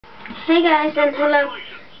Hey guys and hello.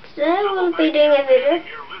 Today we'll be doing a video.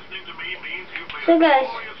 So guys,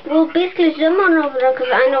 we'll basically zoom on over there because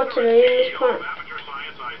I know what to do in this part.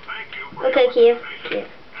 Okay, Kiev.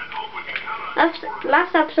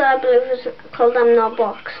 Last episode I believe was called I'm Not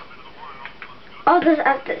Box. Oh, this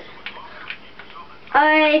after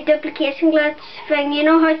duplication glitch thing. You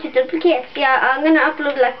know how to duplicate? Yeah, I'm gonna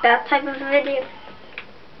upload like that type of video.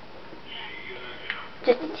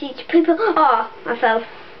 Just to teach people. Oh, I fell.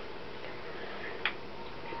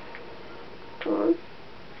 Come on.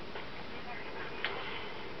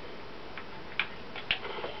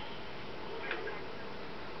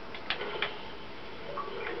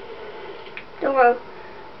 Don't go.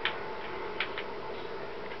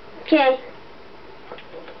 Okay.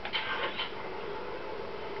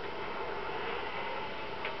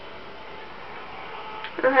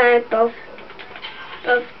 Okay, both.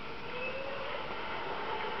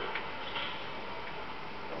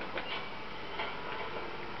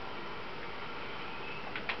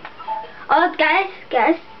 Oh, guys,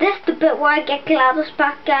 this is the bit where I get GLaDOS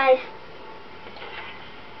back, guys.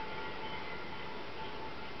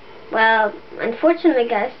 Well, unfortunately,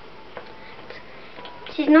 guys,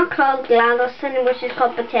 she's not called GLaDOS anymore, she's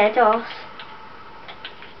called potatOS.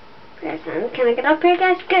 Guys, can I get up here,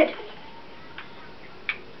 guys? Good.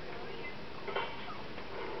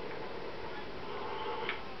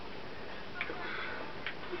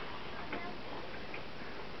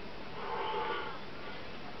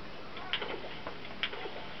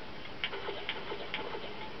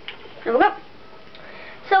 There we go.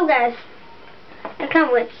 So guys, I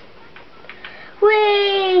can't wait.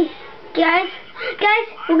 Whee! Guys,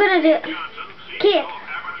 we're gonna do it. Okay.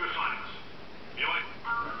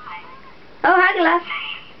 Oh, hi, Glass.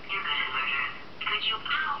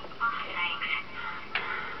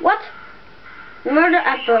 What? Murder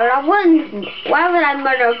a bird? I wouldn't. Why would I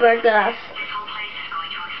murder a bird, Glass?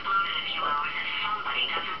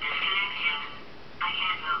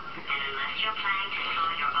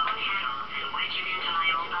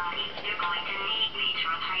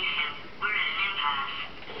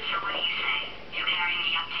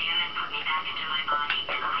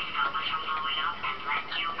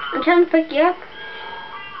 I'm trying to pick you up.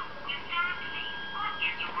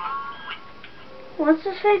 What's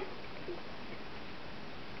this thing?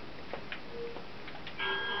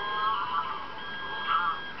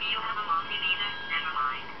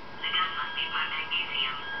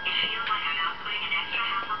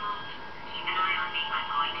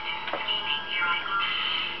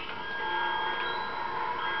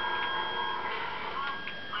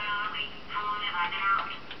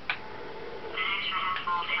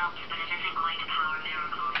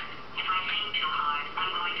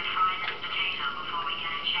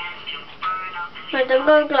 Right, don't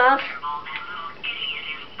go, Glass.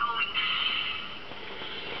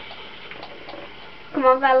 Come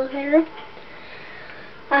on, elevator.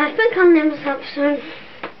 I think I'll name this episode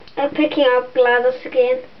Picking Up GLaDOS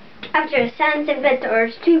Again. After Sans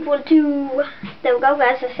Inventors 242. There we go,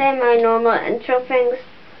 guys. I say my normal intro things.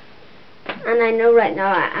 And I know right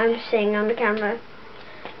now I'm singing on the camera.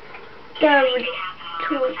 There are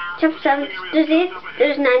chapter 7. There's 8.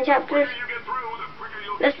 There's 9 chapters.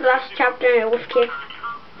 This is the last chapter with Kate.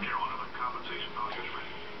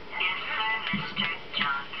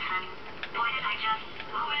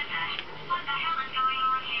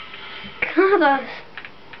 GLaDOS.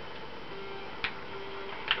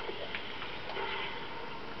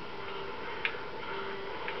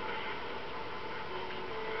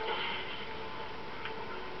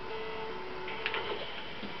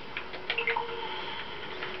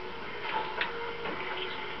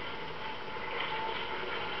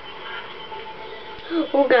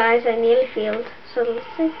 Oh guys, I nearly failed, so let's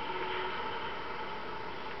see.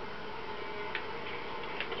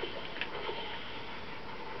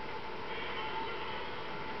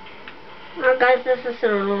 Oh guys, this is so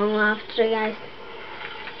long after, guys.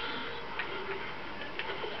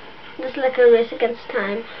 Just like a race against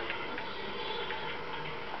time.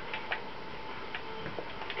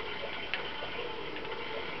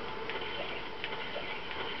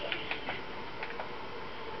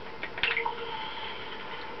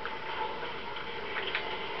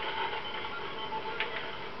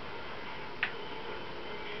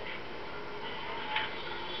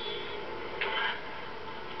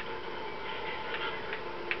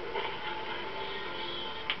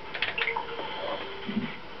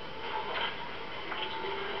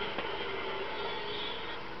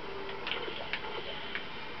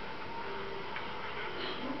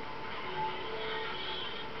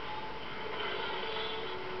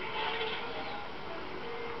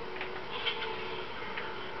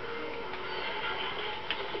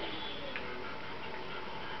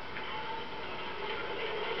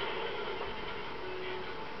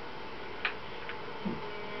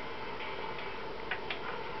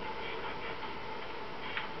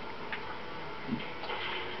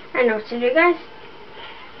 I know what to do, guys.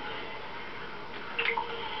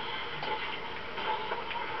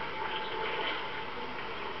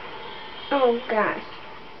 Oh, guys.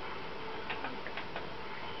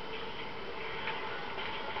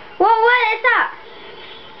 Whoa, what is that?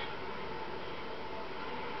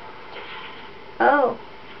 Oh.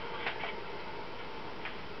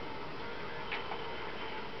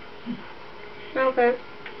 Okay.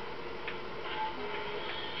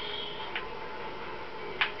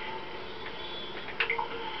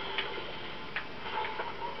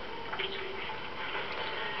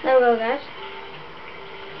 There we go, guys.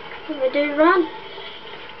 We did run.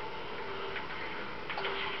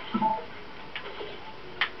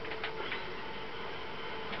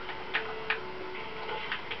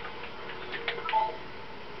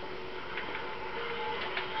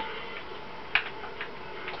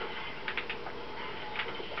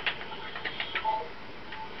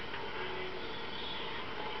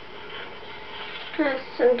 Yes,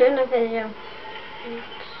 I'm doing a video.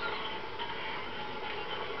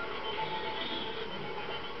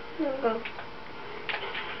 There we go.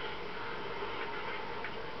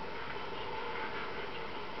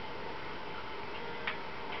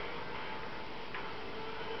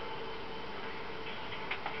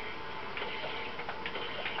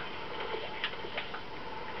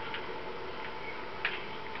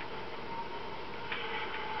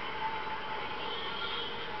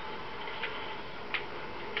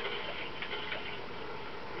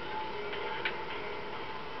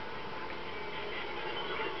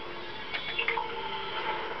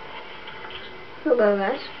 Here we go,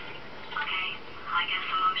 guys. Okay, I guess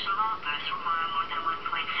emotional outbursts require more than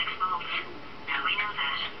 1.6 volts. Now we know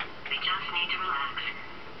that. We just need to relax.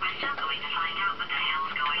 We're still going to find out what the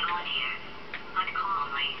hell's going on here. But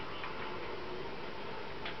calmly.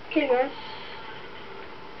 Okay, guys.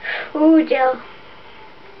 Ooh, gel.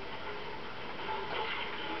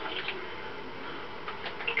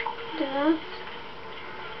 That.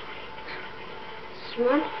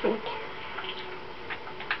 Smart think.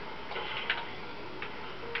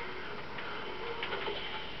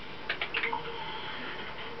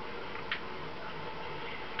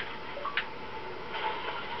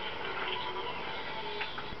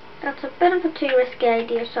 That's a bit of a too risky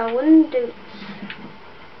idea, so I wouldn't do it.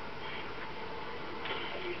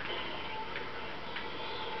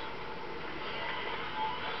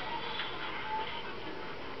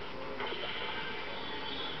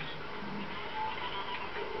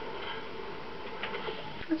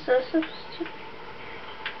 What's this supposed to?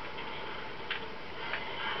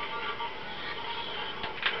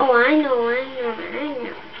 Oh, I know.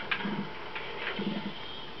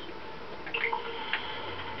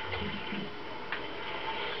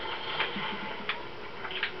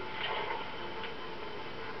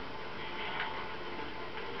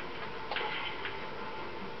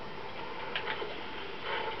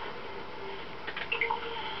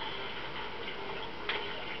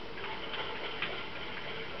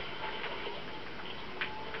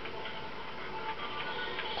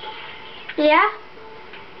 Yeah?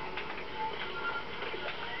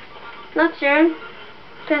 Not sure,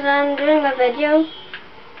 because I'm doing a video.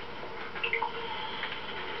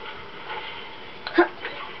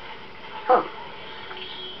 Oh.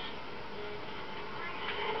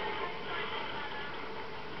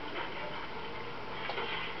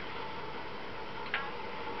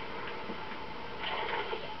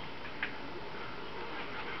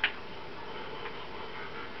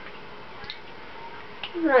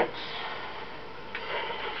 Right.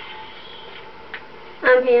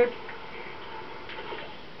 I'm here.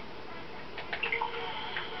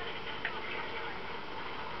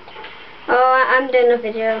 Oh, I'm doing a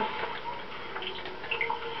video.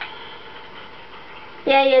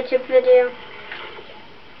 Yeah, YouTube video.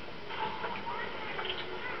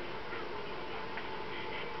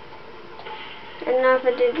 And now if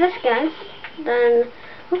I do this, guys, then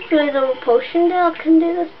hopefully the potion deal can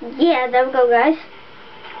do this. Yeah, there we go, guys.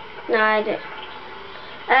 No, I did.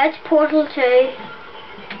 It's Portal 2.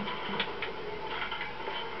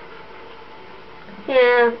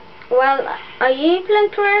 Yeah. Well, are you playing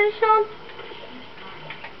Terraria, Sean?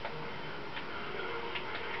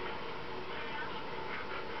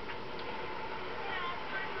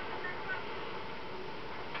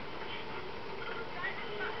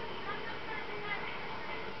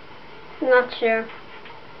 Not sure.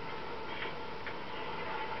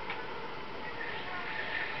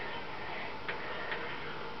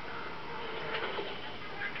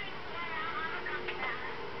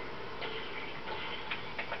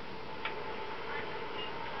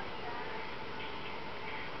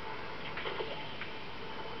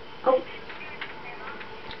 Oh.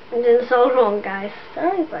 I'm doing this all wrong, guys.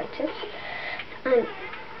 Sorry about it. And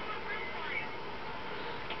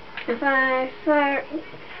if I fire,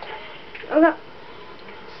 okay,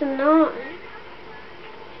 so now,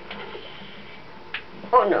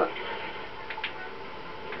 oh no.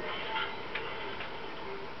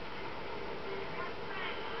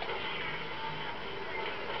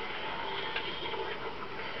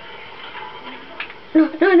 No,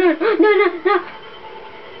 no, no, no, no, no.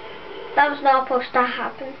 That was not supposed to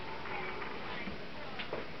happen.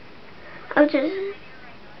 I'm just...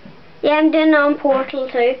 Yeah, I'm doing it on Portal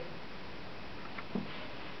too.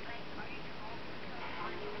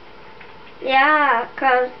 Yeah,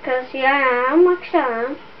 cause yeah, I'm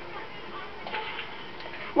actually.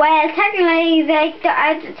 Well, technically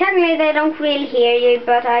they don't really hear you,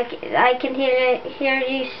 but I can hear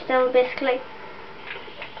you still, basically.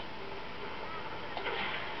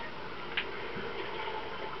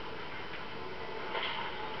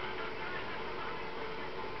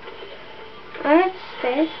 Alright,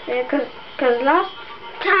 stay, cause last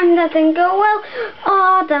time that didn't go well.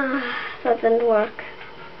 Oh, that didn't work.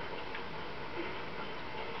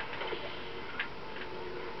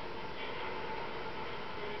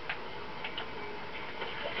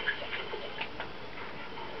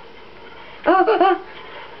 Oh.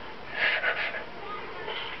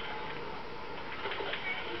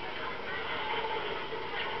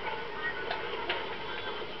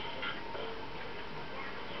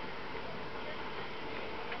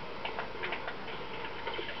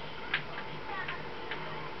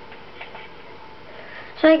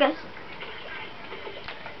 Sorry guys,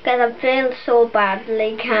 I'm feeling so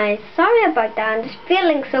badly, guys. Sorry about that. I'm just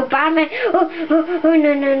feeling so badly. Oh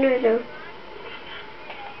no no no no.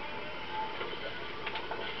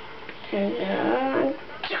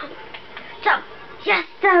 Jump. Yes,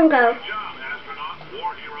 there we go.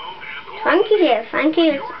 Thank you, dear. Thank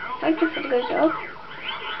you for the good job.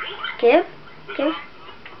 Give. Hey,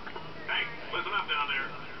 listen up down there.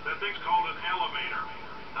 That thing's called an elevator,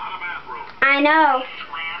 not a bathroom. I know.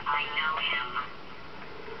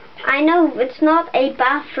 I know it's not a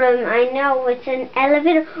bathroom. I know it's an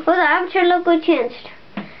elevator. Oh, the aperture logo changed.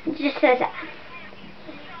 It just says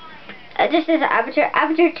aperture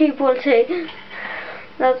 2.2.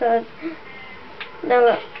 That's what.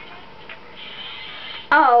 No.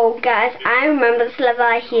 Oh, guys, I remember this level.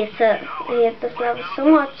 I hate it. I hate this level so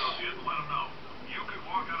much.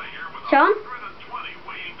 Sean?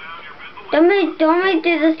 Don't we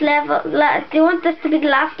do this level? Do you want this to be the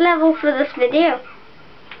last level for this video?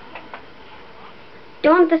 Do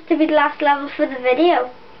you want this to be the last level for the video?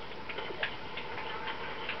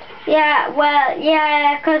 Yeah, well,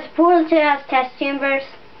 yeah, because Pool 2 has test chambers.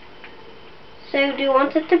 So do you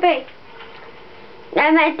want it to be? Do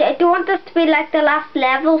you want this to be like the last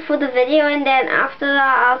level for the video, and then after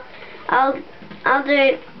that I'll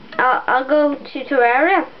go to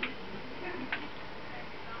Terraria?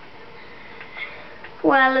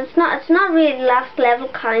 Well, it's not really the last level,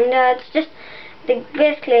 kinda. It's just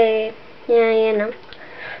basically, yeah, you know.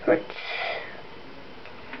 Right.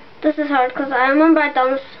 This is hard because I remember I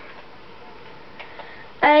done this.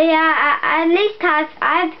 Yeah, at least I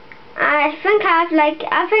think I've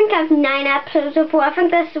 9 episodes before. I think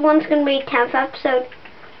this one's gonna be 10th episode.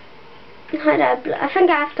 I think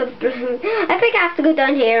I have to go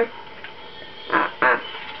down here. Now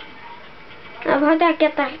how do I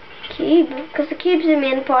get that cube? Because the cube's the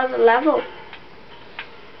main part of the level.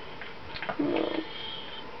 Come on.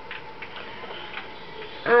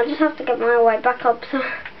 I just have to get my way back up. So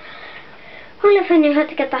only if I knew how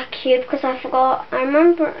to get that cube, because I forgot. I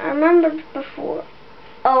remembered before.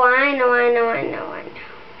 Oh, I know.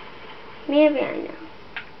 Maybe I know.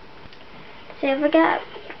 See if I get,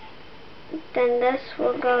 then this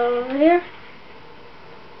will go over here.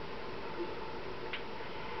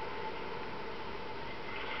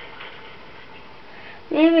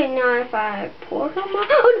 Maybe now if I portal my,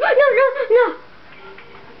 oh no.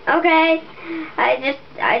 Okay, I just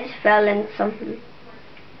fell in something.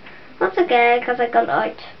 That's okay, because I got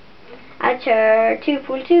out. Aperture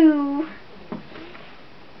 2.2.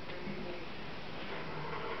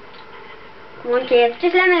 Come on, Cave.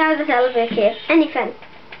 Just let me out of this elevator, Cave. Anything.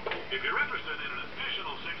 If you're interested in an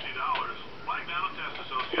additional $60, flag down a test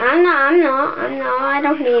associate. I'm not. I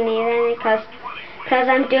don't need any because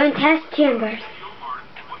I'm doing test chambers.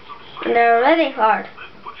 And they're already hard.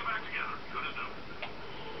 Put you back together. Good as new.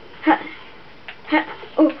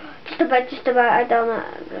 Oh, just about. I don't know.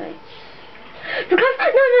 Right. Because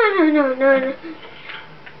no.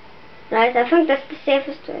 Right, I think that's the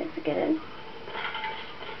safest way to get in.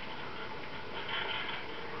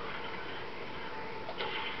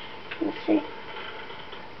 Let's see.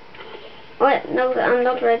 Oh wait, no, I'm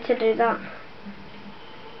not ready to do that.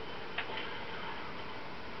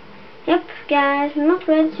 Yep, guys, I'm not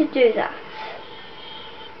ready to do that.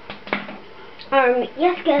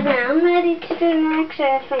 Yes, guys, I am ready to do that, actually,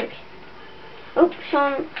 I think. Oh,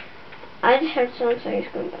 Sean. I just heard someone say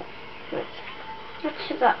he's going back. Right.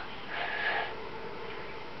 What's that?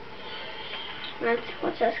 Right,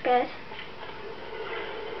 what's this, guys?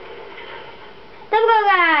 There we go,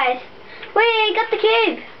 guys! We got the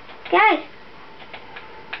cube! Guys!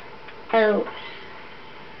 Oh.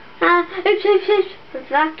 Oops. If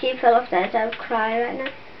that cube fell off there, I would cry right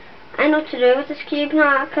now. I know what to do with this cube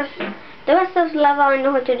now, because the rest of the level I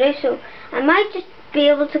know what to do, so I might just be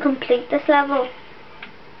able to complete this level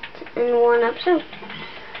in one episode.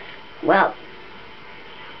 Well,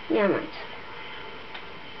 yeah, I might.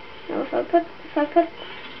 So if I put,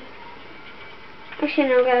 actually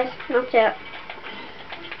no, guys, not yet.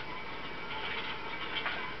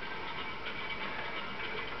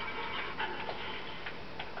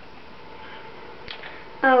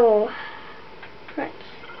 Oh, right.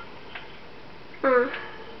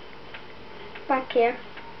 Back here.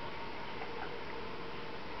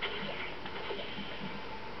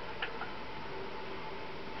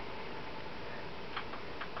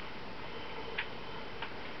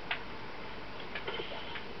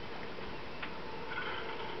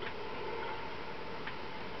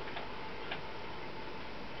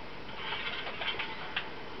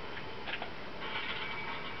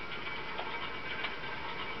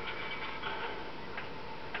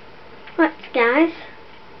 Right, guys,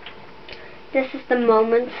 this is the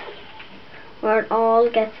moment where it all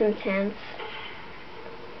gets intense.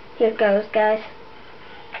 Here it goes, guys.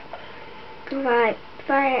 Right,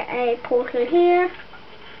 fire a portal here.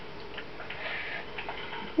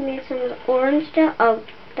 Need some of the orange gel. Oh,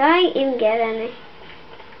 did I even get any?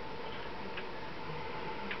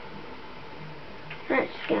 Right,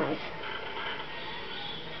 guys.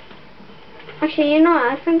 Actually, you know what?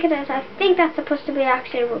 I think it is. I think that's supposed to be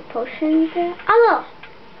actually a repulsion there. Oh, look!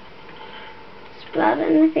 Splat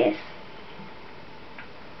in the face.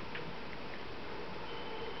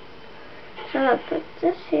 So I'll put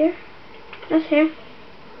this here. This here.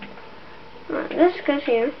 Right, this goes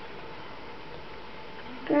here.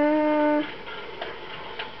 There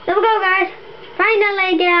we go, guys.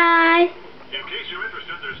 Finally, guys. In case you're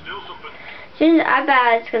interested, there's still something. Soon as I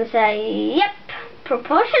bet it's gonna say, yep,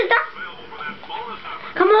 propulsion stuff.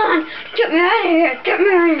 Come on, get me out of here, get me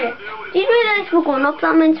out of here. Do you realize we're going up?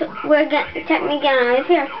 That means we're technically getting out of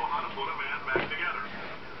here.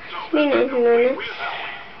 It's been 19 minutes.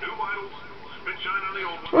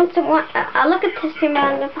 Once I'll look at this thing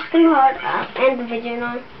and if it's too hard, I'll end the video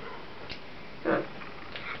now.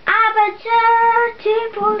 Aperture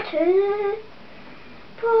portal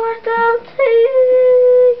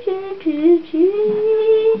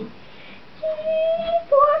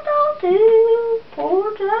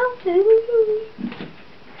portal 2.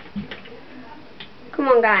 Come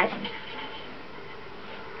on, guys.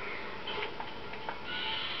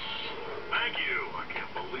 Thank you. I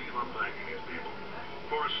can't believe I'm thanking these people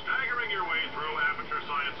for staggering your way through Aperture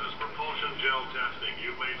Science's propulsion gel testing.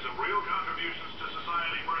 You've made some real contributions to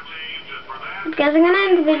society for a change, and for that, Guys, I'm gonna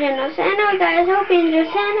end the video now. So anyway, guys, hope you enjoyed.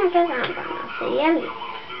 So anyway, guys, I'm gonna see you.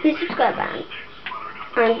 Please subscribe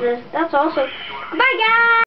and that's also. Bye, guys.